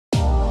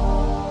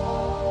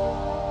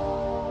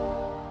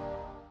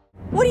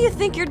What do you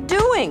think you're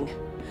doing?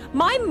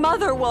 My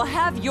mother will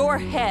have your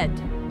head.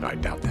 I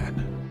doubt that.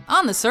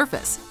 On the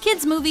surface,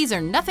 kids' movies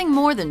are nothing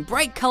more than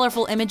bright,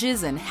 colorful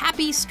images and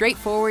happy,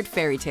 straightforward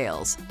fairy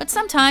tales. But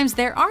sometimes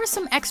there are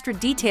some extra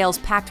details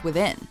packed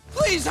within.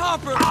 Please,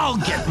 Hopper! I'll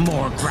get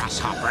more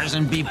grasshoppers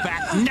and be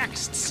back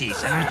next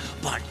season,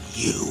 but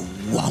you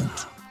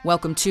won't.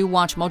 Welcome to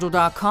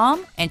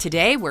WatchMojo.com, and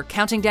today we're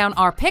counting down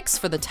our picks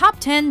for the top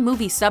 10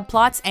 movie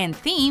subplots and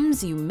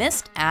themes you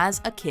missed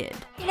as a kid.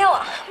 You know,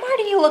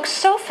 Marty, you look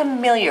so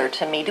familiar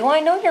to me. Do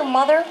I know your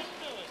mother?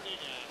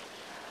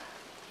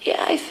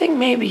 Yeah, I think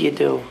maybe you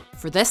do.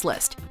 For this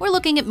list, we're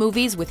looking at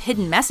movies with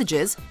hidden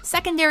messages,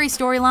 secondary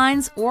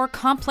storylines, or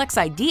complex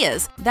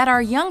ideas that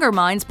our younger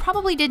minds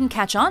probably didn't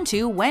catch on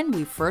to when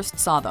we first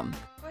saw them.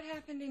 What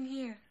happened in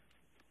here?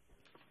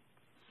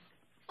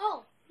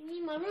 Oh, you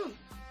mean my room?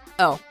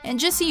 Oh, and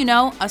just so you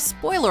know, a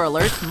spoiler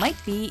alert might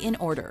be in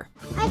order.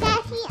 I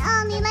bet he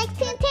only likes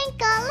to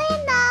tinkle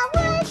in the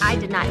woods. I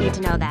did not need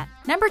to know that.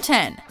 Number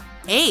 10.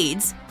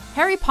 AIDS,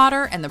 Harry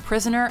Potter and the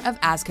Prisoner of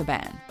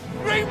Azkaban.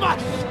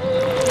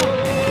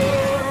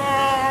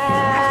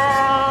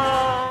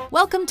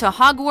 Welcome to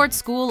Hogwarts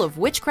School of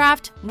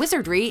Witchcraft,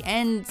 Wizardry,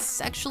 and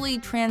Sexually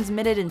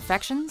Transmitted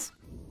Infections.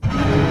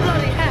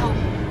 Bloody hell!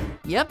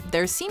 Yep,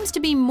 there seems to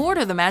be more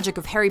to the magic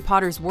of Harry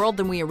Potter's world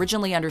than we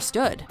originally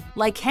understood.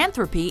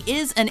 Lycanthropy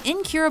is an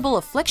incurable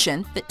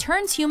affliction that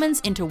turns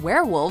humans into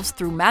werewolves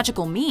through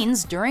magical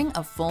means during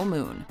a full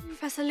moon.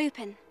 Professor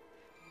Lupin.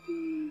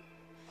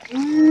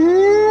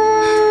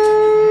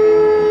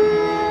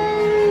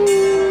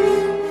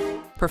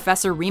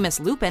 Professor Remus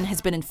Lupin has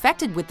been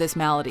infected with this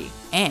malady,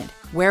 and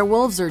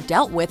werewolves are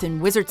dealt with in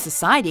wizard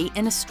society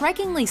in a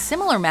strikingly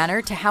similar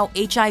manner to how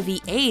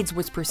HIV/AIDS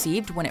was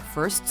perceived when it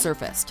first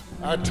surfaced.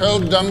 I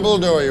told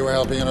Dumbledore you were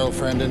helping an old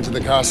friend into the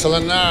castle,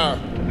 and now,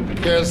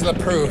 here's the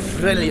proof.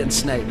 Brilliant,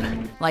 Snape.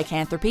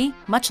 Lycanthropy,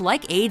 much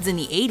like AIDS in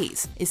the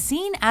 80s, is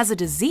seen as a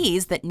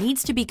disease that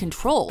needs to be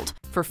controlled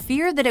for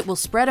fear that it will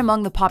spread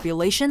among the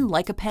population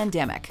like a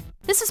pandemic.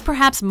 This is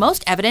perhaps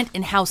most evident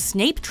in how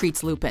Snape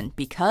treats Lupin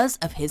because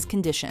of his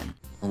condition.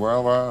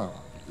 Well,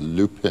 well,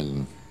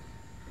 Lupin,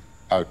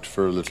 out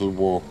for a little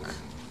walk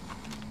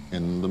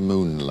in the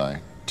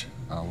moonlight,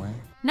 are we?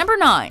 Number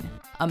 9.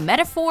 A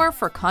metaphor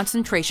for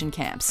concentration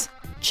camps.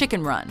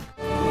 Chicken Run.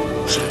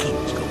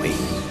 Chickens go in,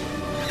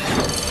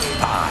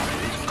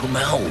 pies come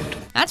out.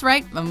 That's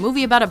right, a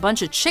movie about a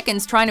bunch of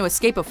chickens trying to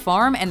escape a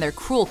farm and their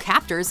cruel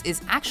captors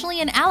is actually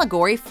an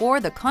allegory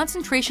for the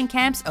concentration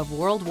camps of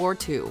World War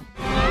II.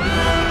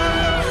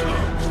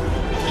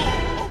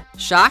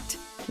 Shocked?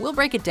 We'll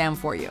break it down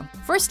for you.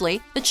 Firstly,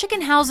 the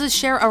chicken houses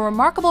share a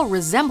remarkable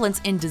resemblance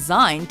in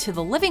design to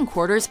the living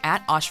quarters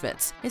at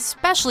Auschwitz,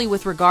 especially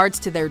with regards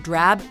to their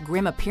drab,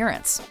 grim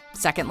appearance.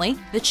 Secondly,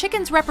 the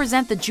chickens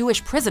represent the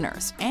Jewish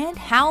prisoners and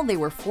how they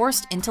were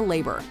forced into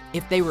labor.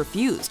 If they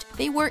refused,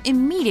 they were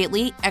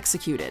immediately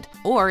executed,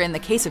 or in the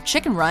case of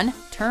Chicken Run,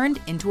 turned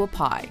into a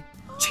pie.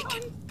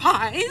 Chicken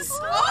pies?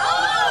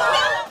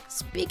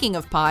 Speaking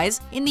of pies,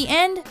 in the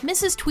end,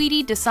 Mrs.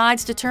 Tweedy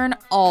decides to turn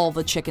all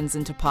the chickens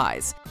into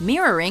pies,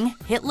 mirroring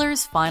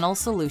Hitler's final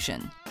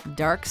solution.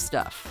 Dark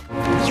stuff.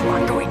 You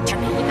are going to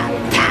be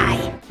a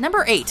pie.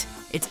 Number 8.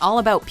 It's all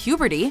about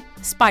puberty,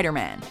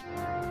 Spider-Man.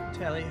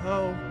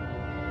 Tally-ho.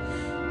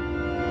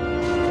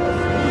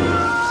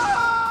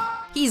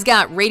 He's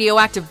got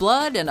radioactive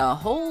blood and a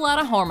whole lot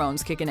of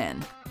hormones kicking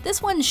in. This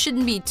one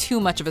shouldn't be too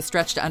much of a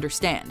stretch to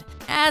understand,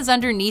 as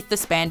underneath the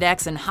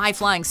spandex and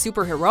high-flying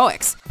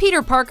superheroics,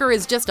 Peter Parker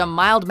is just a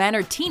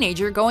mild-mannered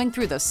teenager going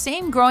through the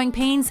same growing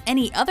pains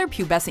any other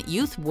pubescent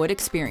youth would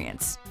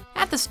experience.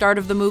 At the start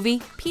of the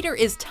movie, Peter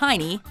is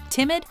tiny,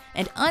 timid,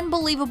 and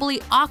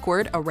unbelievably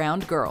awkward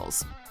around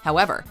girls.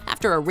 However,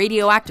 after a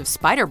radioactive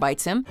spider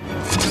bites him,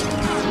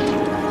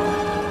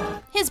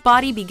 his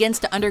body begins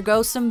to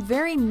undergo some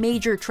very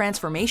major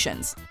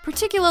transformations,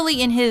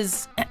 particularly in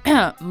his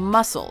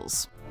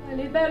muscles.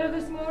 Any better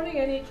this morning?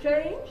 Any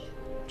change?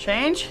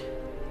 Change?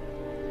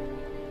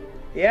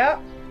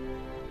 Yeah.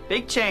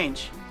 Big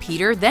change.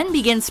 Peter then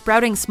begins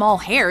sprouting small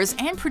hairs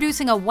and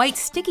producing a white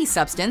sticky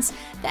substance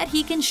that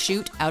he can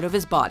shoot out of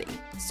his body.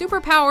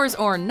 Superpowers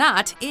or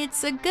not,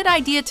 it's a good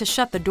idea to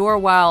shut the door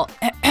while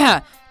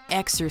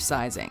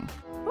exercising.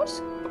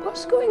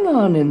 What's going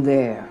on in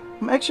there?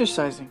 I'm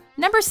exercising.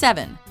 Number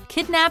 7.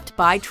 Kidnapped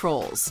by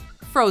Trolls.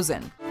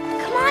 Frozen.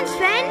 Come on,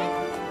 Sven.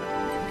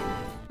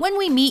 When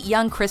we meet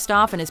young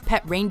Kristoff and his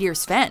pet reindeer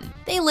Sven,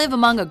 they live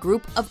among a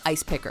group of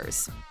ice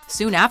pickers.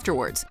 Soon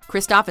afterwards,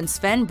 Kristoff and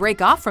Sven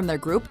break off from their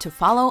group to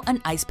follow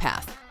an ice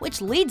path, which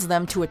leads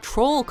them to a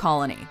troll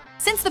colony.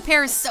 Since the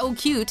pair is so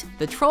cute,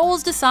 the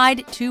trolls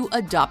decide to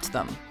adopt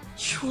them.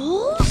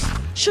 Trolls?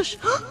 Shush,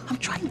 I'm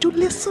trying to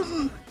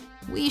listen.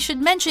 We should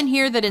mention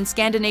here that in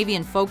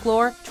Scandinavian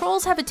folklore,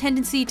 trolls have a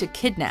tendency to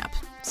kidnap,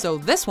 so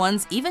this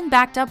one's even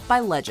backed up by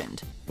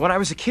legend. When I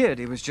was a kid,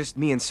 it was just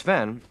me and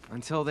Sven,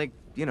 until they,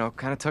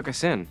 kind of took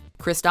us in.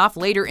 Kristoff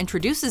later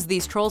introduces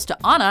these trolls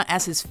to Anna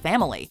as his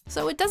family,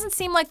 so it doesn't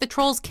seem like the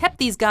trolls kept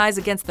these guys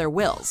against their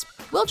wills.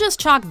 We'll just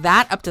chalk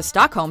that up to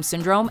Stockholm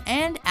Syndrome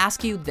and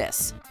ask you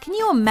this. Can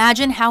you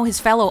imagine how his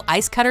fellow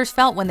ice cutters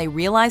felt when they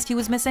realized he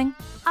was missing?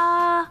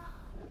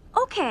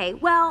 Okay,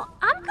 well,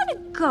 I'm gonna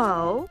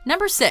go.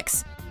 Number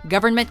 6.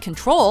 Government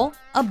control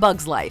A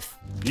Bug's Life.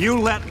 You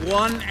let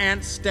one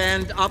ant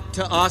stand up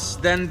to us,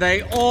 then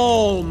they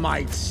all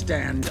might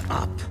stand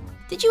up.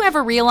 Did you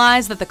ever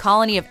realize that the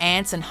colony of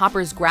ants and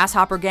Hopper's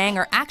grasshopper gang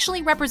are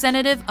actually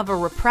representative of a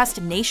repressed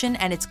nation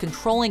and its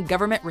controlling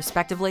government,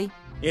 respectively?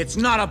 It's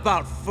not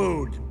about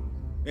food.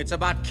 It's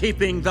about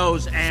keeping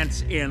those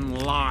ants in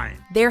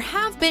line. There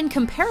have been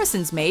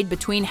comparisons made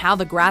between how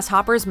the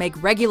grasshoppers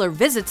make regular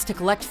visits to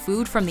collect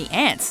food from the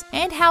ants,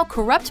 and how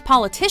corrupt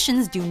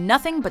politicians do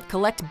nothing but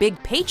collect big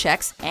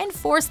paychecks and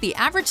force the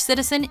average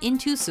citizen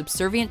into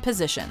subservient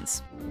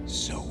positions.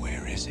 So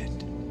where is it?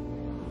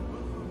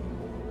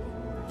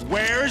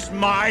 Where's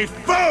my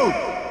food?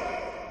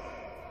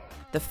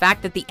 The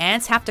fact that the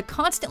ants have to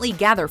constantly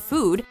gather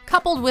food,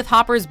 coupled with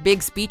Hopper's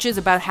big speeches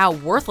about how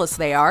worthless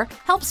they are,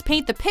 helps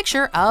paint the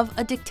picture of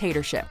a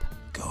dictatorship.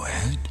 Go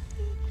ahead.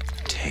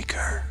 Take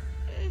her.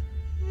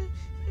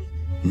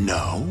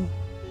 No?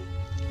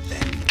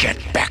 Then get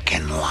back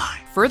in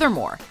line.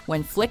 Furthermore,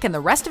 when Flick and the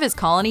rest of his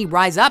colony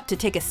rise up to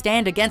take a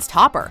stand against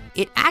Hopper,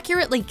 it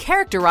accurately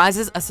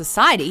characterizes a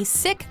society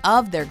sick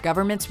of their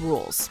government's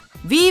rules.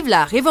 Vive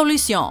la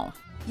révolution!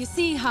 You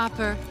see,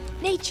 Hopper,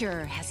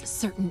 nature has a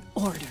certain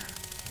order.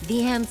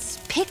 The ants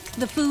pick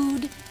the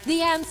food,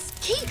 the ants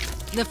keep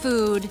the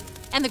food,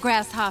 and the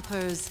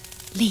grasshoppers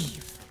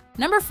leave.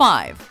 Number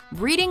 5.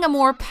 Breeding a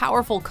more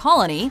powerful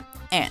colony,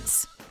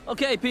 ants.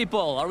 Okay,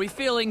 people, are we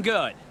feeling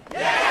good?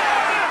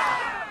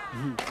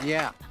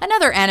 Yeah.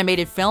 Another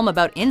animated film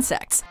about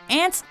insects,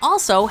 ants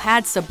also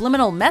had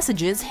subliminal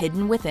messages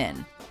hidden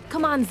within.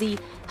 Come on, Z,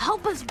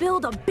 help us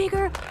build a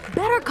bigger,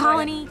 better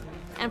colony.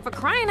 And for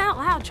crying out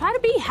loud, try to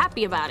be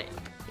happy about it.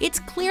 It's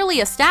clearly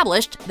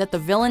established that the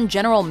villain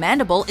General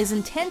Mandible is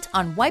intent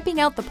on wiping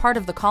out the part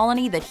of the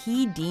colony that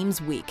he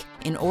deems weak,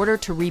 in order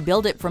to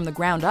rebuild it from the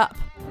ground up.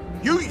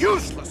 You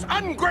useless,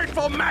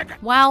 ungrateful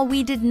maggot! While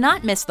we did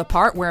not miss the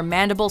part where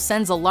Mandible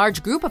sends a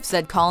large group of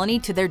said colony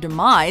to their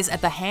demise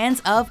at the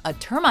hands of a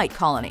termite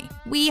colony,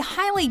 we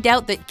highly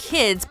doubt that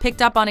kids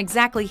picked up on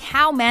exactly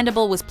how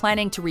Mandible was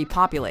planning to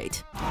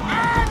repopulate.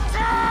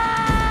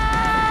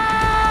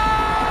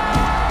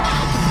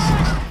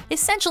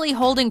 Essentially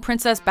holding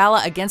Princess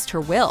Bala against her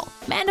will,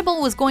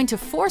 Mandible was going to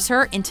force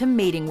her into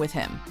mating with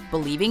him,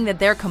 believing that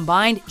their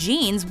combined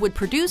genes would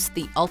produce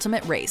the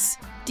ultimate race.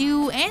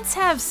 Do ants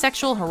have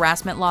sexual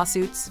harassment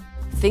lawsuits?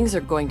 Things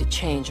are going to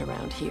change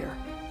around here.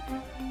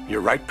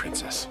 You're right,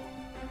 Princess.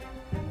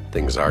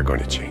 Things are going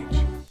to change.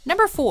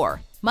 Number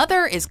 4.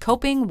 Mother is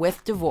coping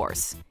with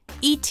divorce.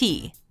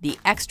 E.T., the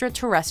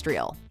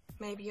extraterrestrial.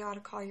 Maybe you ought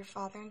to call your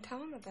father and tell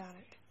him about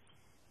it.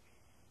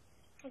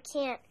 I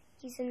can't.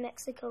 He's in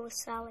Mexico with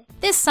Sally.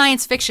 This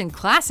science fiction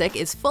classic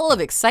is full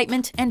of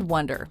excitement and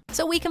wonder,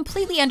 so we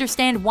completely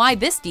understand why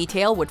this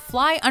detail would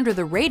fly under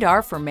the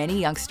radar for many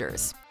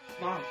youngsters.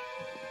 Mom,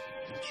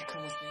 won't you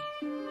come with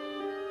me?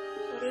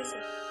 What is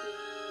it?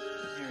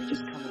 Mary,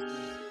 just come with me.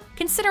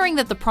 Considering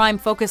that the prime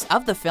focus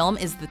of the film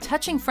is the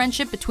touching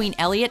friendship between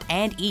Elliot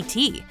and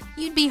E.T.,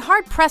 you'd be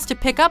hard-pressed to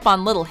pick up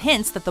on little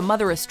hints that the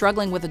mother is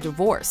struggling with a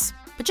divorce.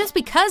 But just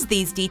because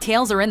these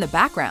details are in the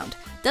background,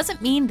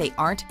 doesn't mean they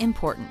aren't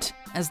important,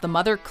 as the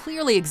mother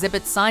clearly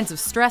exhibits signs of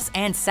stress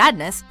and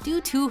sadness due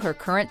to her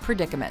current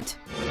predicament.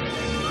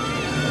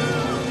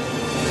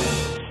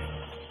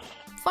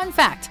 Fun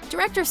fact,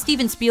 director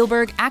Steven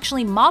Spielberg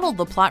actually modeled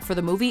the plot for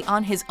the movie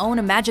on his own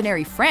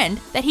imaginary friend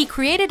that he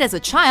created as a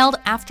child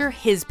after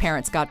his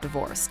parents got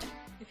divorced.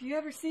 If you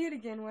ever see it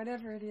again,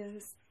 whatever it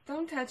is,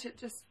 don't touch it,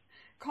 just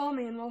call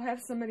me and we'll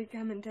have somebody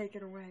come and take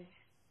it away.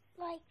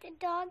 Like the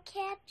dog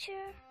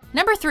catcher.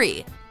 Number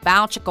 3.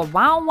 Bow Chicka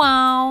Wow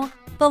Wow,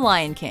 The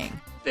Lion King.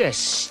 This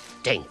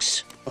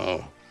stinks.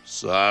 Oh,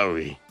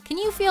 sorry. Can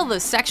you feel the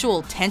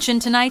sexual tension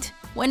tonight?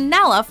 When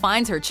Nala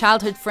finds her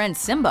childhood friend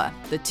Simba,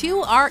 the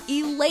two are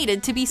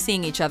elated to be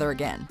seeing each other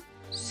again.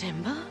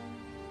 Simba?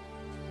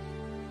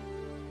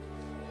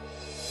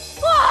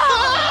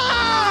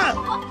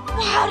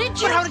 How did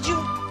you?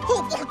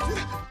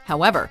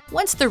 However,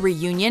 once the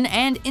reunion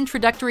and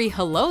introductory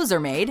hellos are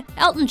made,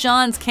 Elton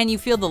John's Can You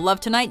Feel the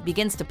Love Tonight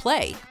begins to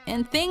play,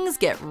 and things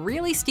get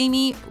really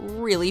steamy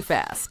really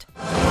fast.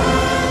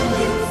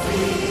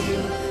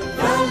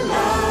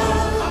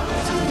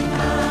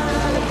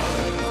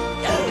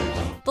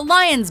 The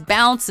lions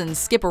bounce and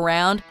skip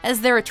around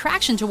as their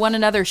attraction to one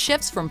another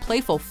shifts from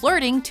playful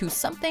flirting to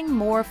something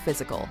more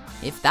physical.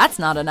 If that's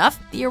not enough,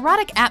 the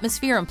erotic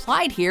atmosphere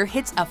implied here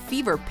hits a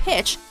fever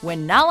pitch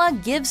when Nala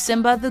gives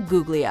Simba the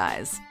googly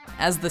eyes.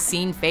 As the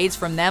scene fades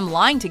from them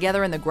lying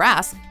together in the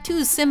grass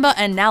to Simba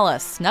and Nala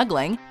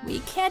snuggling, we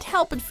can't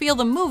help but feel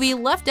the movie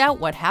left out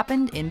what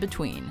happened in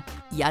between.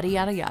 Yada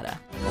yada yada.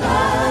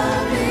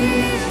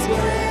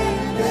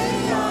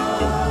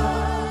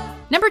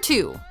 Number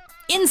 2.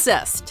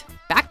 Incest.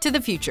 Back to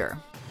the Future.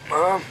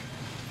 Mom?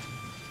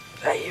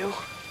 Is that you?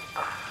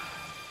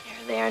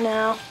 You're there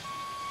now.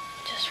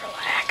 Just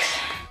relax.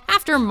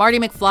 After Marty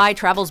McFly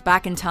travels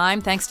back in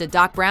time thanks to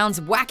Doc Brown's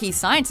wacky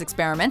science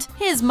experiment,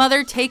 his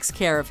mother takes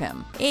care of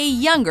him. A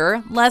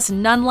younger, less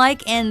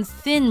nun-like, and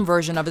thin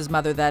version of his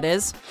mother, that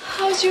is.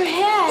 How's your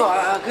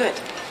head? Good.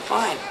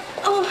 Fine.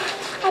 Oh,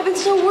 I've been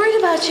so worried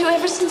about you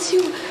ever since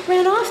you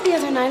ran off the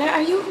other night.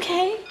 Are you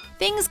okay?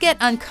 Things get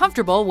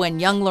uncomfortable when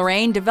young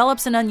Lorraine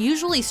develops an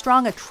unusually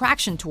strong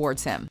attraction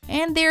towards him,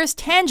 and there's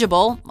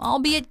tangible,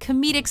 albeit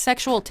comedic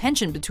sexual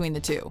tension between the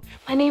two.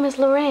 My name is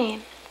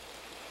Lorraine.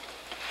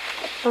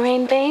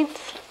 Lorraine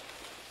Bates?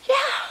 Yeah.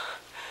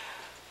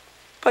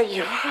 But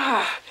you're...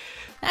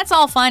 That's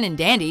all fine and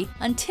dandy,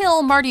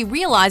 until Marty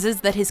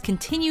realizes that his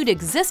continued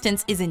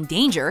existence is in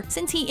danger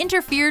since he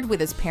interfered with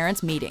his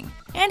parents' meeting,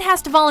 and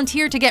has to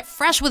volunteer to get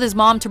fresh with his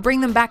mom to bring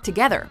them back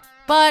together.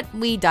 But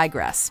we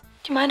digress.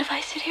 Do you mind if I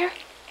sit here?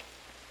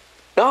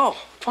 No,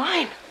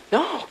 fine.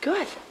 No,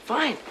 good.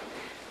 Fine.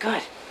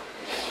 Good.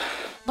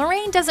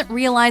 Lorraine doesn't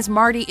realize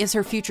Marty is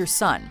her future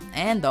son,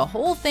 and the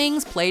whole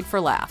thing's played for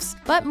laughs.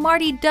 But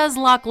Marty does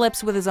lock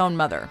lips with his own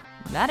mother.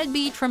 That'd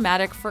be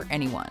traumatic for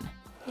anyone.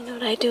 You know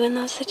what I do in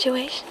those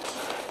situations?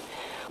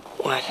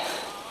 What?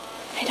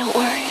 I don't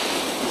worry.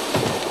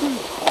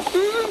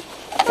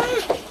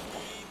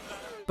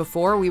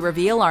 Before we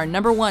reveal our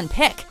 #1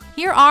 pick,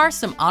 here are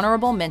some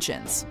honorable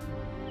mentions.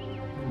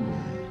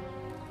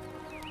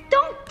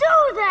 Don't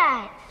do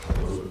that!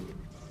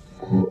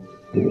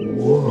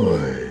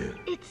 Why?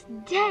 It's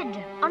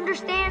dead,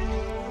 understand?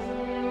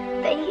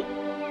 They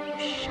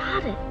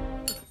shot it.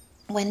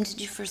 When did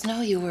you first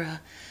know you were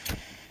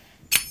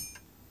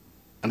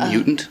a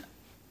mutant?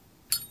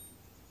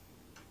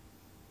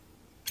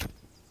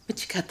 But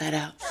you cut that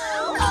out.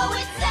 Oh,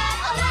 it's sad,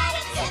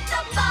 Aladdin's hit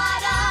the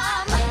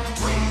bottom.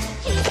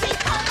 He's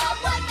become a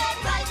one-man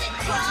rising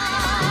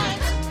crime.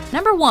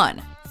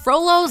 #1.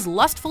 Frollo's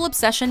lustful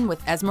obsession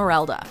with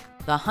Esmeralda,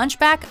 the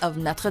Hunchback of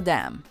Notre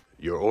Dame.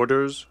 Your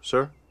orders,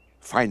 sir?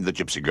 Find the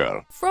gypsy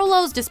girl.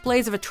 Frollo's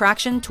displays of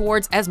attraction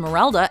towards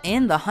Esmeralda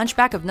in The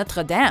Hunchback of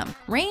Notre Dame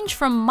range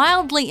from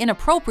mildly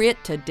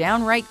inappropriate to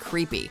downright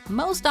creepy,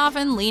 most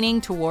often leaning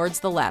towards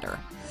the latter.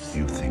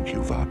 You think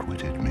you've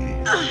outwitted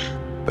me,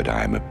 but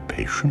I'm a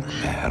patient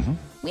man.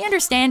 We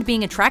understand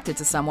being attracted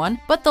to someone,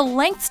 but the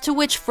lengths to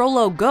which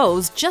Frollo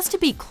goes just to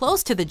be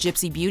close to the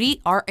gypsy beauty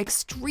are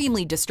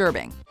extremely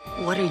disturbing.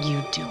 What are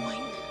you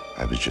doing?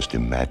 I was just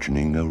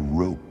imagining a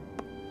rope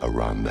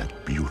around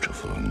that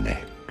beautiful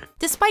neck.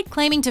 Despite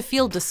claiming to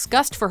feel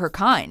disgust for her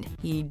kind,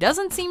 he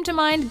doesn't seem to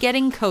mind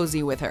getting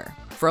cozy with her.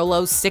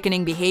 Frollo's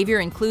sickening behavior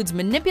includes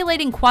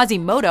manipulating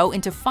Quasimodo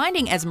into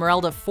finding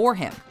Esmeralda for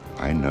him.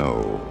 I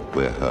know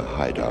where her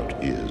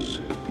hideout is,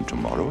 and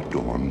tomorrow at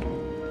dawn,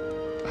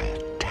 I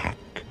attack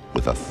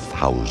with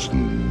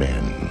 1,000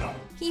 men.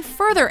 He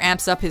further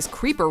amps up his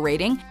creeper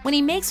rating when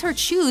he makes her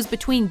choose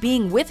between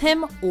being with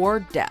him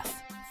or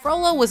death.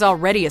 Frollo was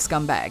already a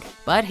scumbag,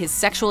 but his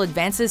sexual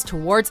advances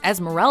towards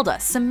Esmeralda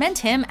cement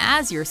him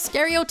as your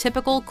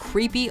stereotypical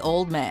creepy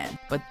old man.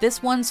 But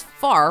this one's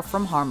far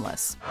from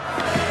harmless.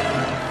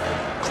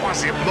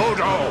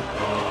 Quasimodo!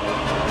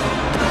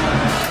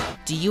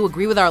 Do you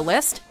agree with our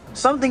list?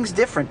 Something's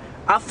different.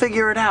 I'll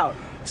figure it out.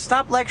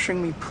 Stop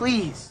lecturing me,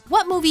 please.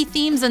 What movie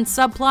themes and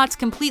subplots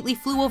completely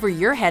flew over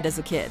your head as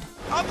a kid?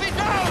 Up and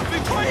down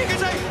before you can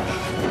say...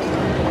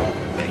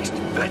 Baked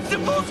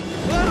vegetables?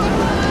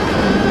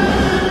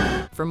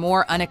 For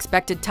more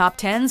unexpected top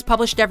 10s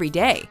published every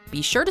day,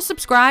 be sure to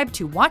subscribe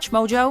to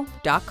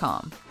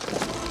WatchMojo.com.